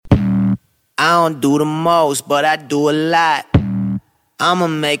I don't do the most, but I do a lot. I'ma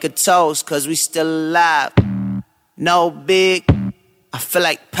make a toast, cause we still alive. No big, I feel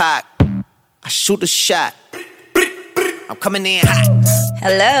like Pac. I shoot a shot. I'm coming in hot.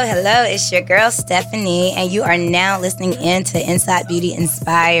 Hello, it's your girl Stephanie, and you are now listening in to Inside Beauty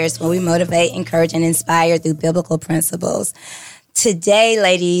Inspires, where we motivate, encourage, and inspire through biblical principles. Today,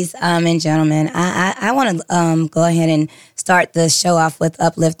 ladies and gentlemen, I want to go ahead and start the show off with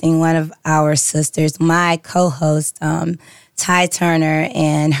uplifting one of our sisters, my co-host, Ty Turner,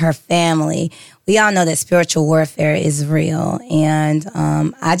 and her family. We all know that spiritual warfare is real, and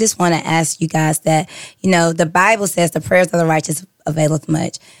I just want to ask you guys that, the Bible says the prayers of the righteous availeth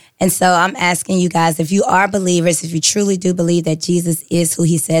much. And so I'm asking you guys, if you are believers, if you truly do believe that Jesus is who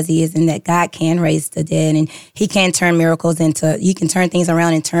he says he is and that God can raise the dead and he can turn miracles you can turn things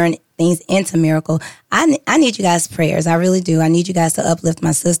around and turn things into miracle, I need you guys' prayers. I really do. I need you guys to uplift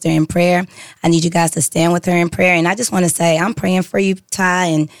my sister in prayer. I need you guys to stand with her in prayer. And I just want to say, I'm praying for you, Ty,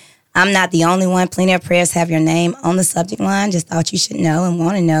 and I'm not the only one. Plenty of prayers have your name on the subject line. Just thought you should know and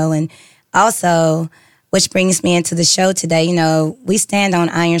want to know. And also, which brings me into the show today, we stand on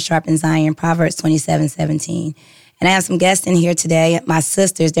iron sharpens iron, Proverbs 27:17. And I have some guests in here today, my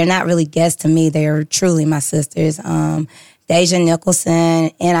sisters. They're not really guests to me. They're truly my sisters, Deja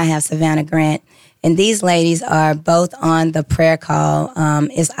Nicholson, and I have Savannah Grant. And these ladies are both on the prayer call.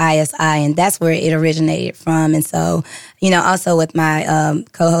 It's ISI, and that's where it originated from. And so, also with my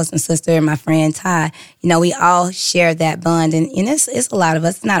co-host and sister, my friend Ty, we all share that bond. And it's a lot of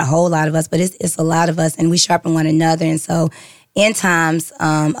us. It's not a whole lot of us, but it's a lot of us, and we sharpen one another. And so in times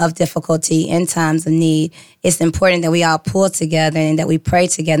of difficulty, in times of need, it's important that we all pull together and that we pray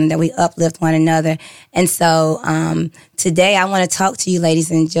together and that we uplift one another. And so today I want to talk to you,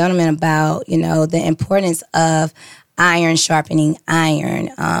 ladies and gentlemen, about, the importance of iron sharpening iron.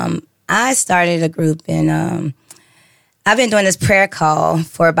 I started a group and I've been doing this prayer call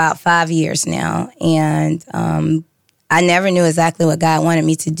for about 5 years now. And I never knew exactly what God wanted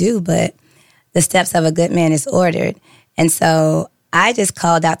me to do, but the steps of a good man is ordered. And so I just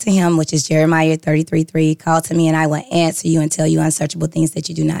called out to him, which is Jeremiah 33:3, call to me and I will answer you and tell you unsearchable things that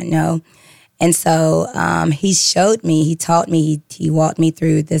you do not know. And so he showed me, he taught me, he walked me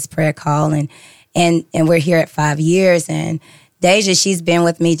through this prayer call, and we're here at 5 years. And Deja, she's been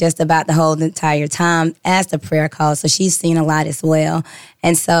with me just about the whole entire time as the prayer call, so she's seen a lot as well.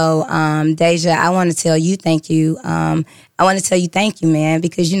 And so, Deja, I want to tell you thank you. I want to tell you thank you, man,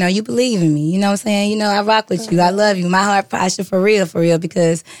 because, you believe in me. You know what I'm saying? I rock with you. I love you. My heart posture for real,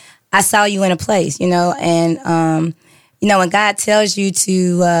 because I saw you in a place, and, when God tells you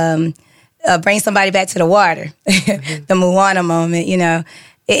to bring somebody back to the water, the Moana moment,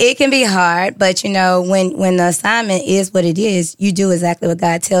 it can be hard, but, when the assignment is what it is, you do exactly what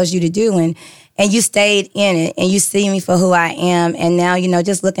God tells you to do, and you stayed in it, and you see me for who I am, and now,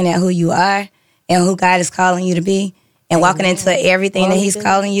 just looking at who you are and who God is calling you to be, and walking into everything that he's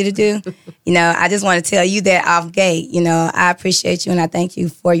calling you to do, I just want to tell you that off gate, I appreciate you, and I thank you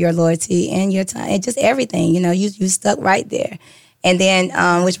for your loyalty and your time, and just everything, you stuck right there. And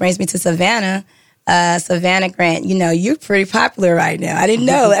then, which brings me to Savannah. Savannah Grant, you're pretty popular right now. I didn't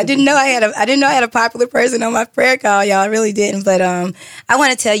know I had a popular person on my prayer call, y'all. I really didn't. But I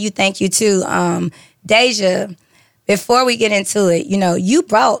want to tell you thank you too. Deja, before we get into it, you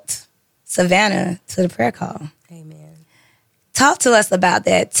brought Savannah to the prayer call. Amen. Talk to us about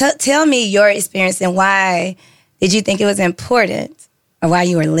that. Tell me your experience and why did you think it was important, or why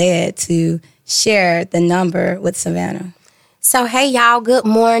you were led to share the number with Savannah? So, hey, y'all, good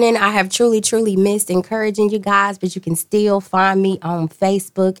morning. I have truly missed encouraging you guys, but you can still find me on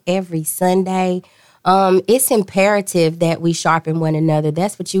Facebook every Sunday. It's imperative that we sharpen one another.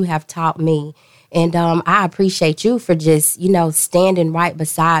 That's what you have taught me. And I appreciate you for just, standing right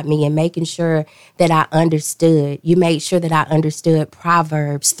beside me and making sure that I understood. You made sure that I understood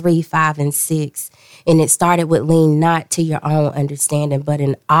Proverbs 3, 5, and 6. And it started with lean not to your own understanding, but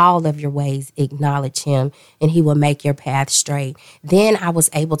in all of your ways acknowledge him, and he will make your path straight. Then I was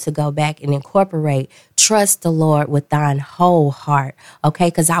able to go back and incorporate trust the Lord with thine whole heart, okay?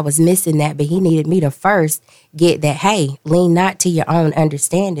 Because I was missing that, but he needed me to first get that, hey, lean not to your own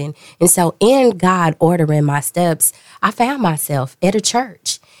understanding. And so in God ordering my steps, I found myself at a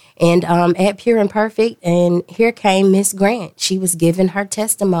church. And at Pure and Perfect, and here came Miss Grant. She was giving her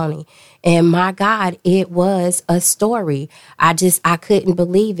testimony. And my God, it was a story. I couldn't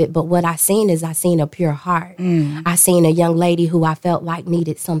believe it. But what I seen is I seen a pure heart. I seen a young lady who I felt like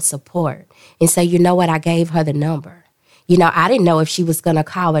needed some support. And so you know what? I gave her the number. I didn't know if she was going to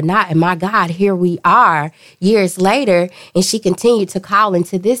call or not. And my God, here we are years later, and she continued to call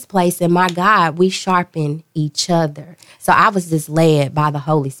into this place. And my God, we sharpen each other. So I was just led by the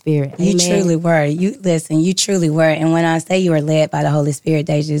Holy Spirit. You truly were. You truly were. And when I say you were led by the Holy Spirit,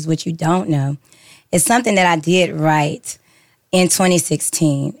 Deja, is what you don't know. It's something that I did write in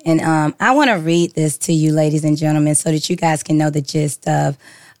 2016. And I want to read this to you, ladies and gentlemen, so that you guys can know the gist of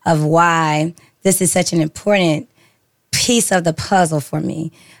why this is such an important piece of the puzzle for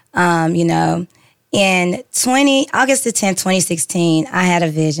me. In August the 10th, 2016, I had a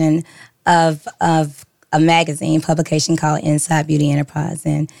vision of a magazine publication called Inside Beauty Enterprise.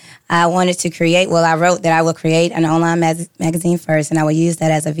 And I wanted to I wrote that I will create an online magazine first, and I will use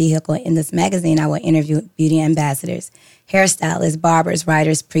that as a vehicle. In this magazine, I will interview beauty ambassadors, hairstylists, barbers,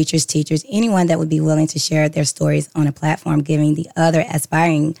 writers, preachers, teachers, anyone that would be willing to share their stories on a platform, giving the other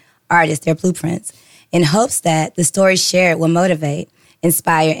aspiring artists their blueprints, in hopes that the stories shared will motivate,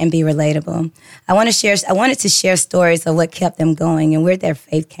 inspire, and be relatable. I wanted to share stories of what kept them going and where their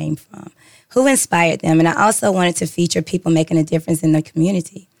faith came from, who inspired them, and I also wanted to feature people making a difference in the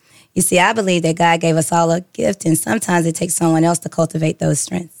community. You see, I believe that God gave us all a gift, and sometimes it takes someone else to cultivate those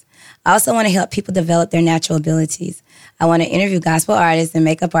strengths. I also want to help people develop their natural abilities. I want to interview gospel artists and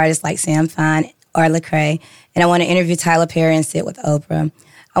makeup artists like Sam Fine or Lecrae, and I want to interview Tyler Perry and sit with Oprah.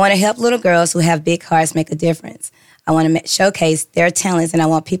 I want to help little girls who have big hearts make a difference. I want to showcase their talents, and I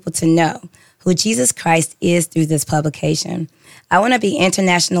want people to know who Jesus Christ is through this publication. I want to be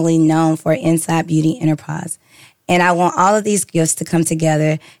internationally known for Inside Beauty Enterprise, and I want all of these gifts to come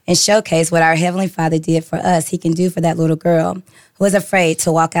together and showcase what our Heavenly Father did for us. He can do for that little girl who was afraid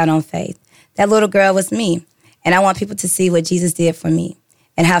to walk out on faith. That little girl was me, and I want people to see what Jesus did for me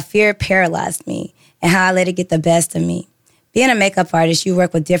and how fear paralyzed me and how I let it get the best of me. Being a makeup artist, you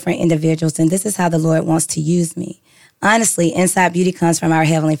work with different individuals, and this is how the Lord wants to use me. Honestly, Inside Beauty comes from our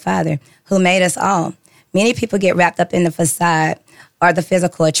Heavenly Father, who made us all. Many people get wrapped up in the facade or the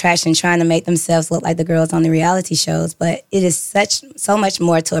physical attraction, trying to make themselves look like the girls on the reality shows, but it is so much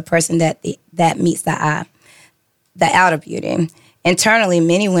more to a person that meets the eye, the outer beauty. Internally,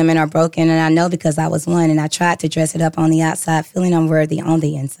 many women are broken, and I know because I was one, and I tried to dress it up on the outside, feeling unworthy on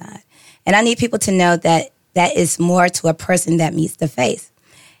the inside. And I need people to know that is more to a person that meets the face.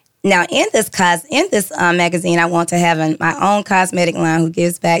 Now, in this magazine, I want to have my own cosmetic line who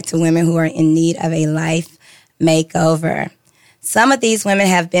gives back to women who are in need of a life makeover. Some of these women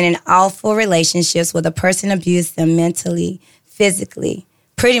have been in awful relationships where the person abused them mentally, physically.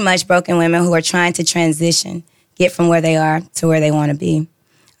 Pretty much broken women who are trying to transition, get from where they are to where they want to be.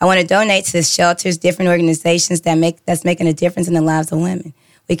 I want to donate to shelters, different organizations that's making a difference in the lives of women.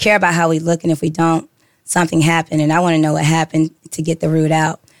 We care about how we look, and if we don't, something happened, and I want to know what happened to get the root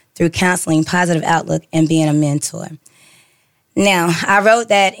out through counseling, positive outlook, and being a mentor. Now, I wrote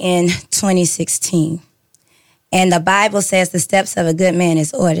that in 2016, and the Bible says the steps of a good man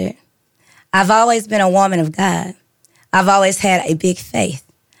is ordered. I've always been a woman of God. I've always had a big faith.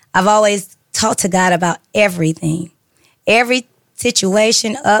 I've always talked to God about everything. Every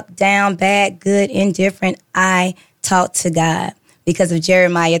situation, up, down, bad, good, indifferent, I talk to God. Because of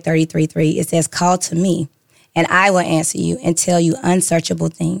Jeremiah 33:3, it says, "Call to me, and I will answer you and tell you unsearchable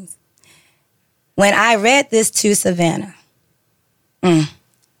things." When I read this to Savannah,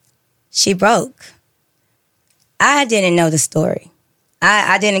 she broke. I didn't know the story.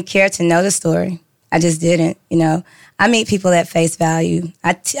 I didn't care to know the story. I just didn't, I meet people at face value.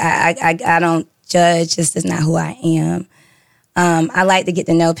 I don't judge. This is not who I am. I like to get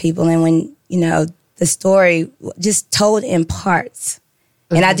to know people, and when, the story just told in parts.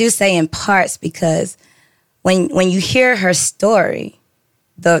 Mm-hmm. And I do say in parts because when you hear her story,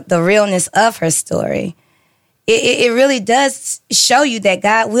 the realness of her story, it really does show you that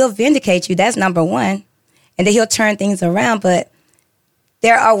God will vindicate you. That's number one. And that he'll turn things around. But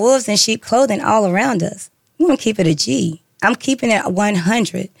there are wolves in sheep clothing all around us. I'm going to keep it a G. I'm keeping it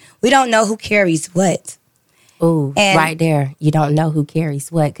 100. We don't know who carries what. Ooh, right there. You don't know who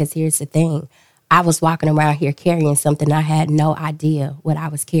carries what, because here's the thing. I was walking around here carrying something. I had no idea what I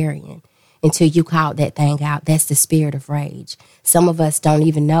was carrying until you called that thing out. That's the spirit of rage. Some of us don't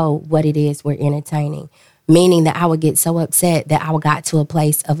even know what it is we're entertaining, meaning that I would get so upset that I got to a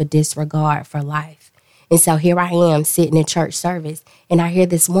place of a disregard for life. And so here I am sitting in church service, and I hear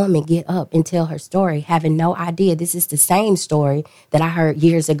this woman get up and tell her story, having no idea. This is the same story that I heard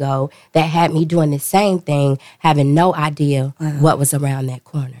years ago that had me doing the same thing, having no idea what was around that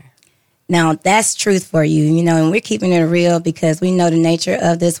corner. Now, that's truth for you, and we're keeping it real because we know the nature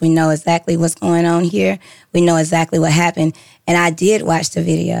of this. We know exactly what's going on here. We know exactly what happened. And I did watch the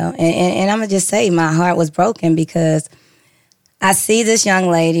video. And I'm going to just say my heart was broken because I see this young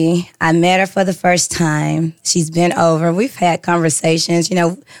lady. I met her for the first time. She's been over. We've had conversations. You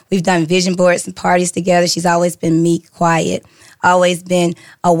know, we've done vision boards and parties together. She's always been meek, quiet, always been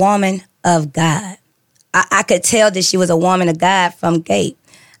a woman of God. I could tell that she was a woman of God from gate.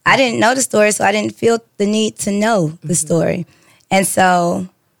 I didn't know the story, so I didn't feel the need to know the story. And so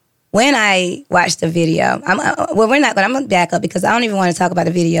when I watched the video, I'm going to back up because I don't even want to talk about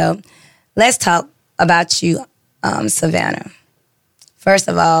the video. Let's talk about you, Savannah. First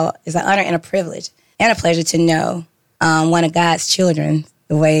of all, it's an honor and a privilege and a pleasure to know one of God's children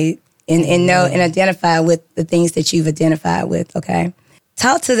the way and know and identify with the things that you've identified with, okay?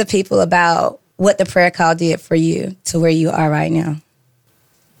 Talk to the people about what the prayer call did for you to where you are right now.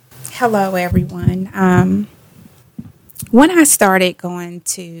 Hello, everyone. When I started going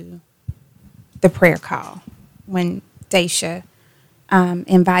to the prayer call, when Daisha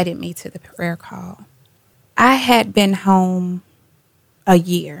invited me to the prayer call, I had been home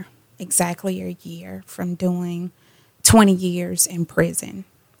exactly a year from doing 20 years in prison.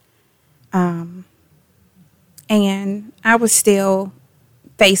 And I was still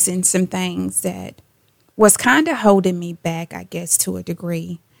facing some things that was kind of holding me back, I guess, to a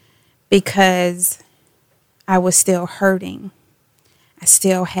degree, because I was still hurting. I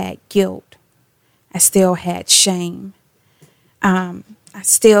still had guilt. I still had shame. I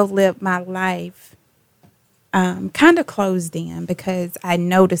still lived my life kind of closed in because I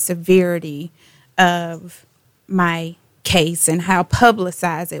know the severity of my case and how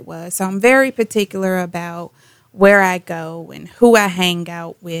publicized it was. So I'm very particular about where I go and who I hang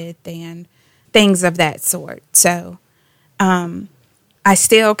out with and things of that sort. So I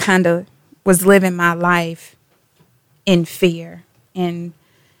still kind of was living my life in fear and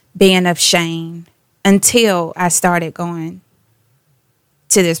being of shame until I started going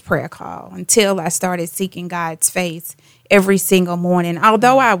to this prayer call, until I started seeking God's face every single morning.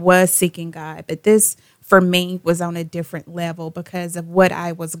 Although I was seeking God, but this for me was on a different level because of what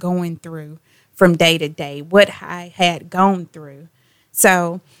I was going through from day to day, what I had gone through.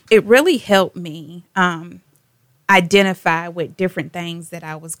 So it really helped me identify with different things that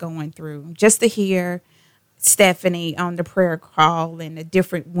I was going through. Just to hear Stephanie on the prayer call and the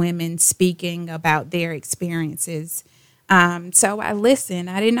different women speaking about their experiences. So I listened.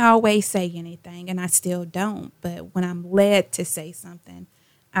 I didn't always say anything, and I still don't. But when I'm led to say something,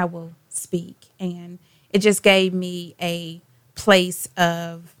 I will speak. And it just gave me a place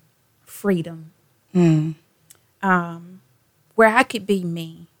of freedom where I could be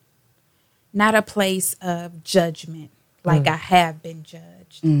me, not a place of judgment like I have been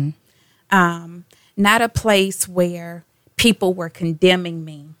judged, not a place where people were condemning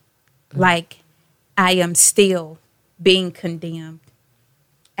me like I am still being condemned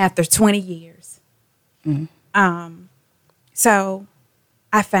after 20 years. So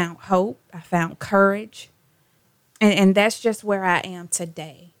I found hope. I found courage. And that's just where I am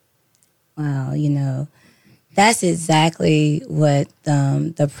today. Wow, you know, that's exactly what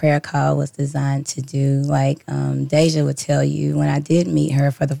the prayer call was designed to do. Like Deja would tell you, when I did meet her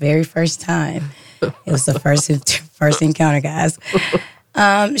for the very first time, it was the first encounter, guys.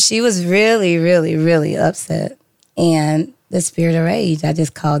 She was really, really, really upset. And the spirit of rage, I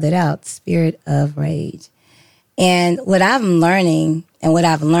just called it out, spirit of rage. And what I'm learning and what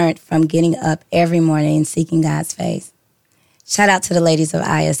I've learned from getting up every morning and seeking God's face, shout out to the ladies of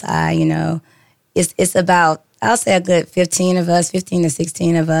ISI, you know, it's about, I'll say a good 15 to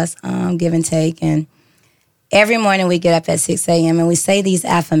 16 of us, give and take. And every morning we get up at 6 a.m. and we say these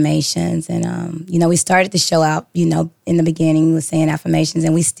affirmations. And, you know, we started the show out, you know, in the beginning we were saying affirmations,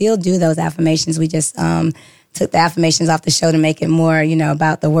 and we still do those affirmations. We just took the affirmations off the show to make it more, you know,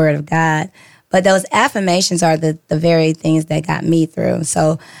 about the word of God. But those affirmations are the very things that got me through.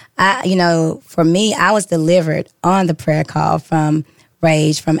 So, you know, for me, I was delivered on the prayer call from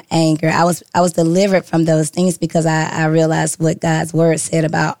rage, from anger. I was delivered from those things because I realized what God's word said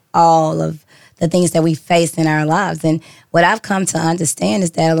about all of the things that we face in our lives. And what I've come to understand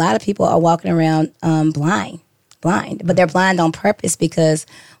is that a lot of people are walking around blind, but they're blind on purpose, because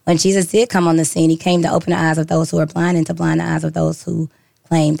when Jesus did come on the scene, he came to open the eyes of those who are blind and to blind the eyes of those who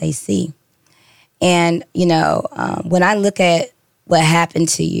claim they see. And, you know, when I look at what happened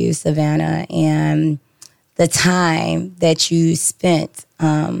to you, Savannah, and the time that you spent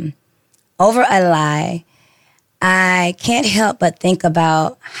over a lie, I can't help but think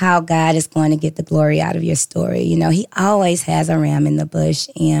about how God is going to get the glory out of your story. You know, he always has a ram in the bush.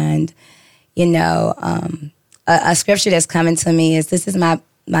 And, you know, a scripture that's coming to me is, this is my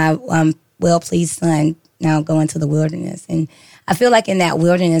well-pleased son, now go into the wilderness. And I feel like in that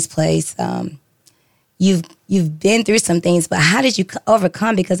wilderness place, you've been through some things, but how did you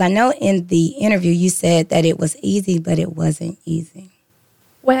overcome? Because I know in the interview you said that it was easy, but it wasn't easy.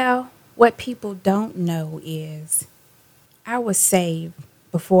 Well, what people don't know is I was saved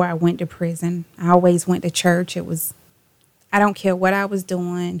before I went to prison. I always went to church. I don't care what I was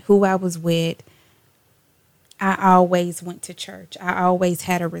doing, who I was with. I always went to church. I always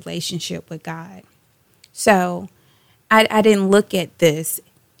had a relationship with God. So I didn't look at this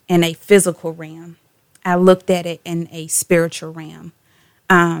in a physical realm. I looked at it in a spiritual realm.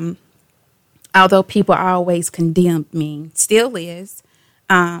 Although people always condemned me, still is,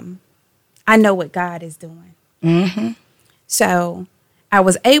 I know what God is doing. Mm-hmm. So I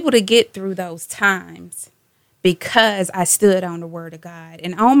was able to get through those times because I stood on the word of God.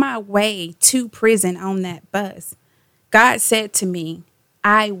 And on my way to prison on that bus, God said to me,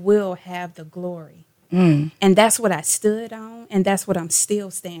 I will have the glory. Mm. And that's what I stood on, and that's what I'm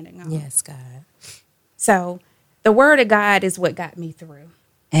still standing on. Yes, God. So the word of God is what got me through.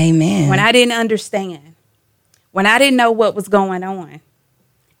 Amen. When I didn't understand, when I didn't know what was going on,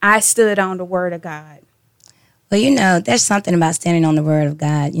 I stood on the word of God. Well, there's something about standing on the word of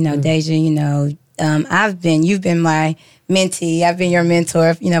God. Deja, you've been my mentee. I've been your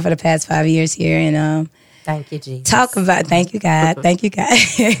mentor, for the past 5 years here. And thank you, Jesus. Thank you, God. Thank you, God.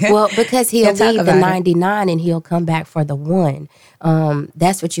 Well, because he'll leave the it. 99 and he'll come back for the 1.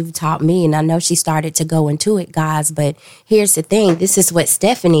 That's what you've taught me. And I know she started to go into it, guys. But here's the thing. This is what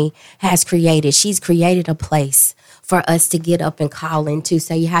Stephanie has created. She's created a place for us to get up and call into.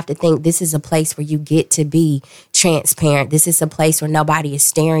 So you have to think this is a place where you get to be transparent. This is a place where nobody is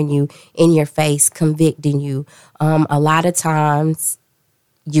staring you in your face, convicting you. A lot of times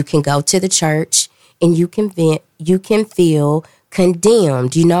you can go to the church and you can feel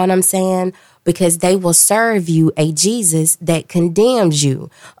condemned. You know what I'm saying? Because they will serve you a Jesus that condemns you.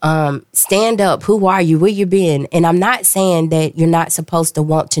 Stand up. Who are you? Where you been? And I'm not saying that you're not supposed to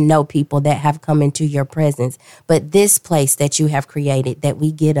want to know people that have come into your presence. But this place that you have created that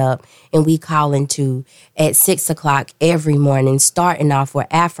we get up and we call into at 6 o'clock every morning, starting off with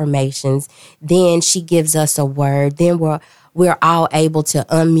affirmations. Then she gives us a word. Then we're all able to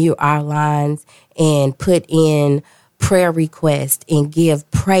unmute our lines and put in prayer requests and give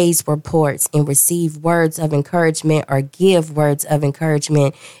praise reports and receive words of encouragement or give words of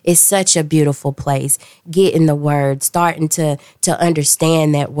encouragement. Is such a beautiful place. Getting the word, starting to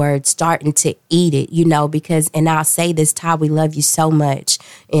understand that word, starting to eat it, because, and I'll say this, Ty, we love you so much.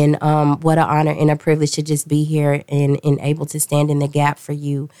 And what an honor and a privilege to just be here and able to stand in the gap for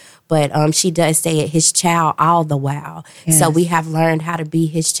you. But she does say it, his child all the while. Yes. So we have learned how to be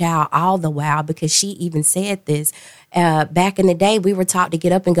his child all the while, because she even said this. Back in the day, we were taught to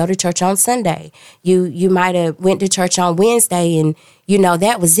get up and go to church on Sunday. You might have went to church on Wednesday and,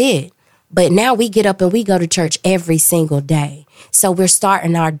 that was it. But now we get up and we go to church every single day. So we're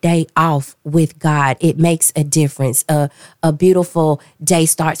starting our day off with God. It makes a difference. A beautiful day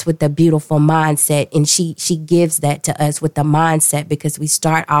starts with a beautiful mindset. And she gives that to us with the mindset, because we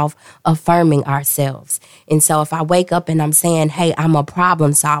start off affirming ourselves. And so if I wake up and I'm saying, hey, I'm a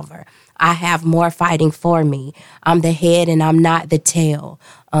problem solver, I have more fighting for me. I'm the head and I'm not the tail.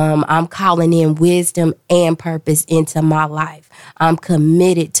 I'm calling in wisdom and purpose into my life. I'm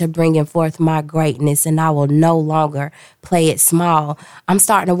committed to bringing forth my greatness, and I will no longer play it small. I'm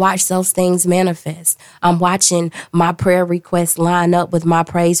starting to watch those things manifest. I'm watching my prayer requests line up with my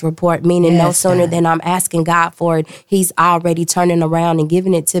praise report, meaning no sooner than I'm asking God for it, he's already turning around and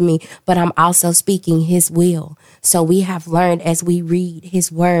giving it to me, but I'm also speaking his will. So we have learned as we read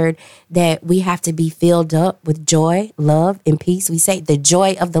his word that we have to be filled up with joy, love, and peace. We say the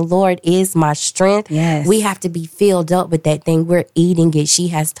joy of the Lord is my strength. Yes. We have to be filled up with that thing. We're eating it. She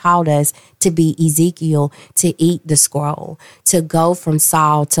has taught us to be Ezekiel, to eat the scroll, to go from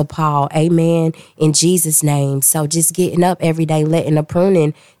Saul to Paul. Amen. In Jesus' name. So just getting up every day, letting the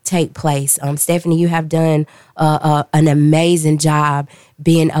pruning take place. Stephanie, you have done an amazing job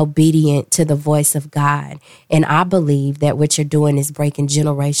being obedient to the voice of God. And I believe that what you're doing is breaking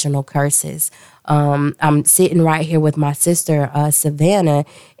generational curses. I'm sitting right here with my sister, Savannah,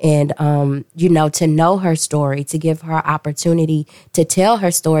 and, to know her story, to give her opportunity to tell her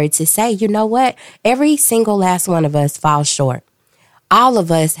story, to say, you know what, every single last one of us falls short. All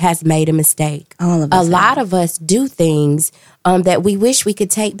of us has made a mistake. All of us. A lot of us do things that we wish we could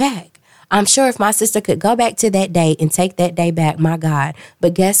take back. I'm sure if my sister could go back to that day and take that day back, my God.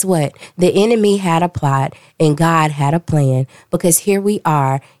 But guess what? The enemy had a plot and God had a plan, because here we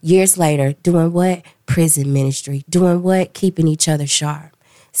are years later doing what? Prison ministry. Doing what? Keeping each other sharp.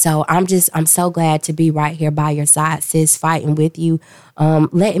 So I'm so glad to be right here by your side, sis, fighting with you,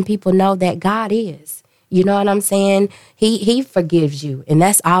 letting people know that God is. You know what I'm saying? He forgives you, and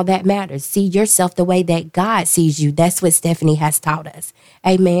that's all that matters. See yourself the way that God sees you. That's what Stephanie has taught us.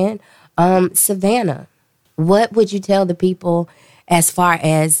 Amen. Savannah, what would you tell the people as far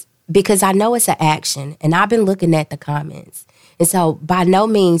as, because I know it's an action, and I've been looking at the comments. And so by no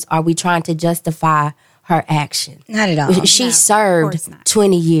means are we trying to justify her action. Not at all. She served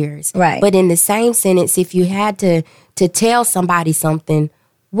 20 years. Right. But in the same sentence, if you had to tell somebody something,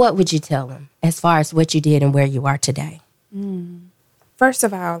 what would you tell them as far as what you did and where you are today? First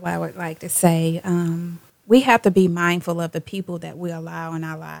of all, I would like to say we have to be mindful of the people that we allow in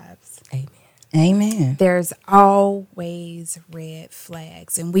our lives. Amen. Amen. There's always red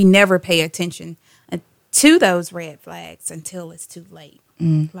flags, and we never pay attention to those red flags until it's too late,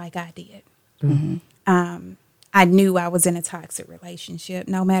 like I did. Mm-hmm. I knew I was in a toxic relationship,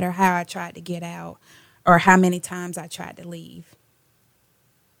 no matter how I tried to get out or how many times I tried to leave.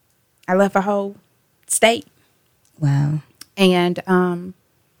 I left a whole state. Wow. And,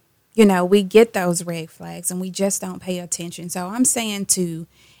 we get those red flags and we just don't pay attention. So I'm saying to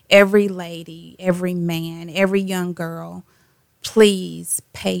every lady, every man, every young girl, please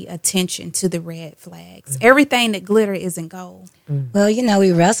pay attention to the red flags. Everything that glitter isn't gold. Well,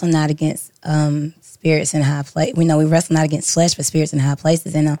 we wrestle not against spirits in high places. We wrestle not against flesh, but spirits in high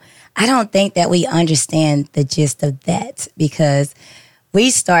places. And I don't think that we understand the gist of that, because we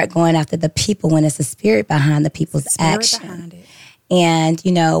start going after the people when it's the spirit behind the people's action. Behind it. And,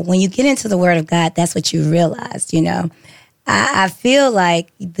 when you get into the Word of God, that's what you realize, I feel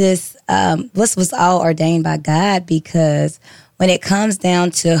like this was all ordained by God, because when it comes down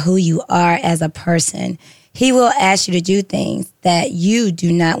to who you are as a person, He will ask you to do things that you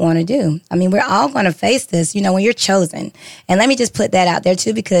do not want to do. I mean, we're all going to face this, when you're chosen. And let me just put that out there,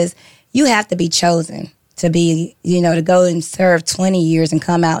 too, because you have to be chosen to be, to go and serve 20 years and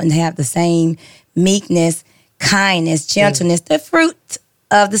come out and have the same meekness, kindness, gentleness, the fruit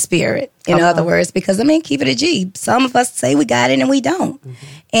of the Spirit, in other words, because, keep it a G. Some of us say we got it and we don't. Mm-hmm.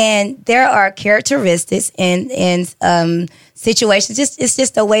 And there are characteristics in situations. It's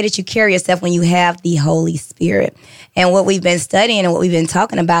just the way that you carry yourself when you have the Holy Spirit. And what we've been studying and what we've been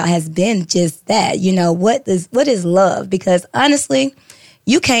talking about has been just that. What is love? Because honestly,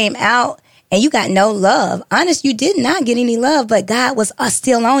 you came out and you got no love. Honest, you did not get any love, but God was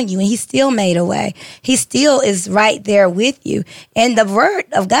still on you, and He still made a way. He still is right there with you. And the Word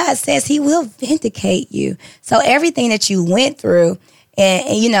of God says He will vindicate you. So everything that you went through, and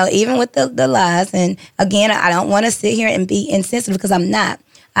even with the lies, and again, I don't want to sit here and be insensitive, because I'm not.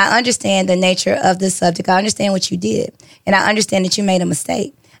 I understand the nature of this subject. I understand what you did, and I understand that you made a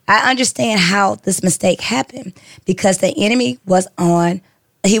mistake. I understand how this mistake happened, because the enemy was on.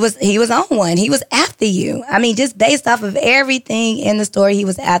 He was on one. He was after you. Just based off of everything in the story, he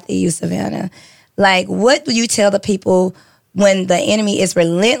was after you, Savannah. Like, what do you tell the people when the enemy is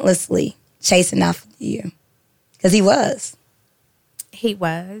relentlessly chasing after you? Because he was. He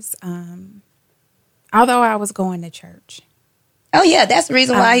was. Although I was going to church. Oh, yeah, that's the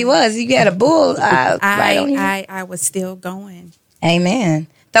reason why he was. You had a bull right on you. I was still going. Amen.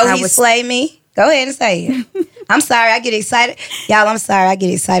 Though he slay me. Go ahead and say it. I'm sorry, I get excited. Y'all, I'm sorry, I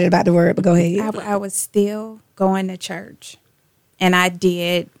get excited about the word, but go ahead. I was still going to church, and I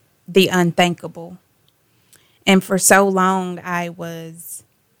did the unthinkable. And for so long, I was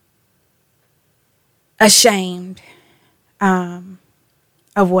ashamed of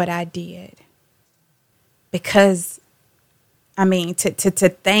what I did. Because, to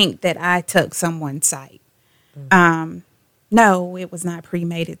think that I took someone's sight. No, it was not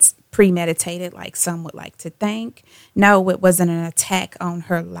premeditated like some would like to think. No, it wasn't an attack on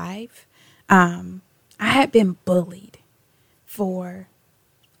her life. I had been bullied for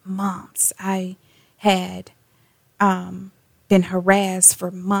months. I had been harassed for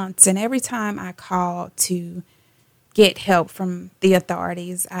months. And every time I called to get help from the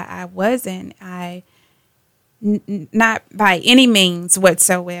authorities, I wasn't. Not by any means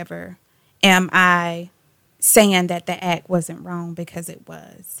whatsoever am I saying that the act wasn't wrong, because it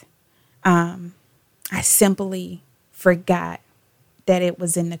was. I simply forgot that it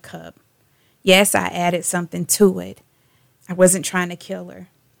was in the cup. Yes, I added something to it. I wasn't trying to kill her.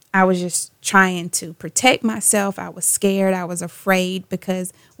 I was just trying to protect myself. I was scared. I was afraid,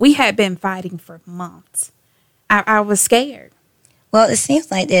 because we had been fighting for months. I was scared. Well, it seems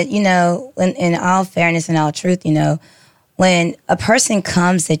like that, when, in all fairness and all truth, when a person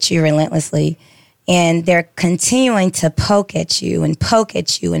comes at you relentlessly, and they're continuing to poke at you and poke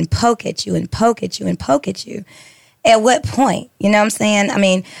at you and poke at you and poke at you and poke at you. At what point? You know what I'm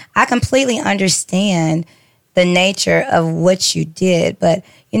saying? I completely understand the nature of what you did. But,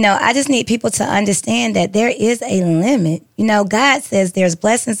 I just need people to understand that there is a limit. God says there's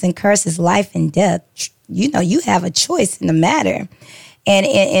blessings and curses, life and death. You have a choice in the matter. And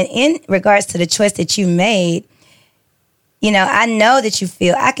in regards to the choice that you made, I know that you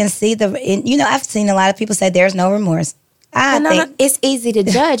feel, I can see I've seen a lot of people say there's no remorse. I think it's easy to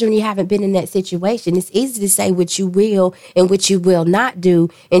judge when you haven't been in that situation. It's easy to say what you will and what you will not do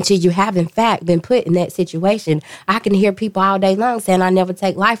until you have, in fact, been put in that situation. I can hear people all day long saying, I never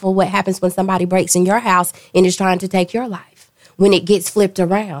take life. Or what happens when somebody breaks in your house and is trying to take your life? When it gets flipped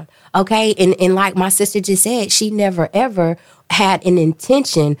around, okay? And like my sister just said, she never, ever had an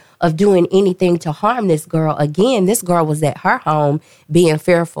intention of doing anything to harm this girl. Again, this girl was at her home being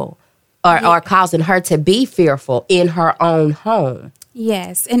fearful. Or causing her to be fearful in her own home.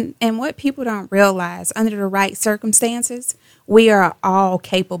 Yes, and what people don't realize, under the right circumstances, we are all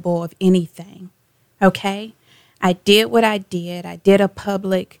capable of anything, okay? I did what I did. I did a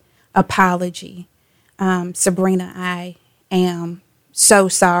public apology. Sabrina, I am so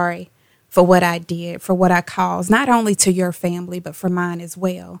sorry for what I did, for what I caused, not only to your family, but for mine as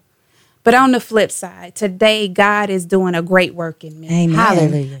well. But on the flip side, today, God is doing a great work in me. Amen.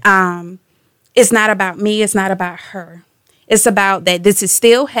 Hallelujah. It's not about me. It's not about her. It's about that this is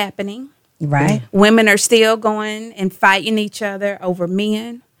still happening. Right. Women are still going and fighting each other over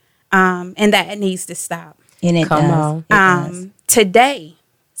men. And that needs to stop. And it does. Today,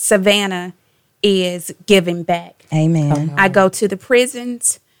 Savannah is giving back. Amen. I go to the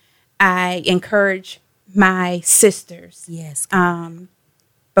prisons. I encourage my sisters. Yes.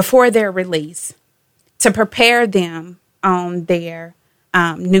 Before their release, to prepare them on their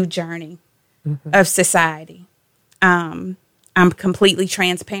new journey of society. I'm completely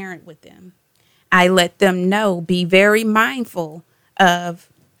transparent with them. I let them know, be very mindful of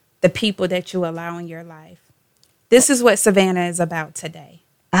the people that you allow in your life. This is what Savannah is about today.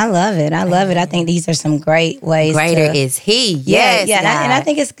 I love it. I love it. I think these are some great ways. Greater is He. Yes. Yeah. And I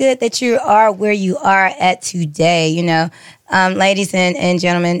think it's good that you are where you are at today, ladies and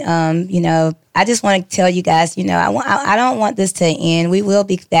gentlemen, I just want to tell you guys, I don't want this to end. We will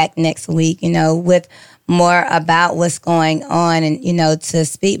be back next week, with more about what's going on and, to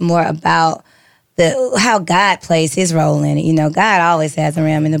speak more about how God plays his role in it. God always has a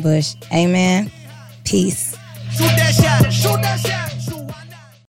ram in the bush. Amen. Peace. Shoot that shot. Shoot that shot.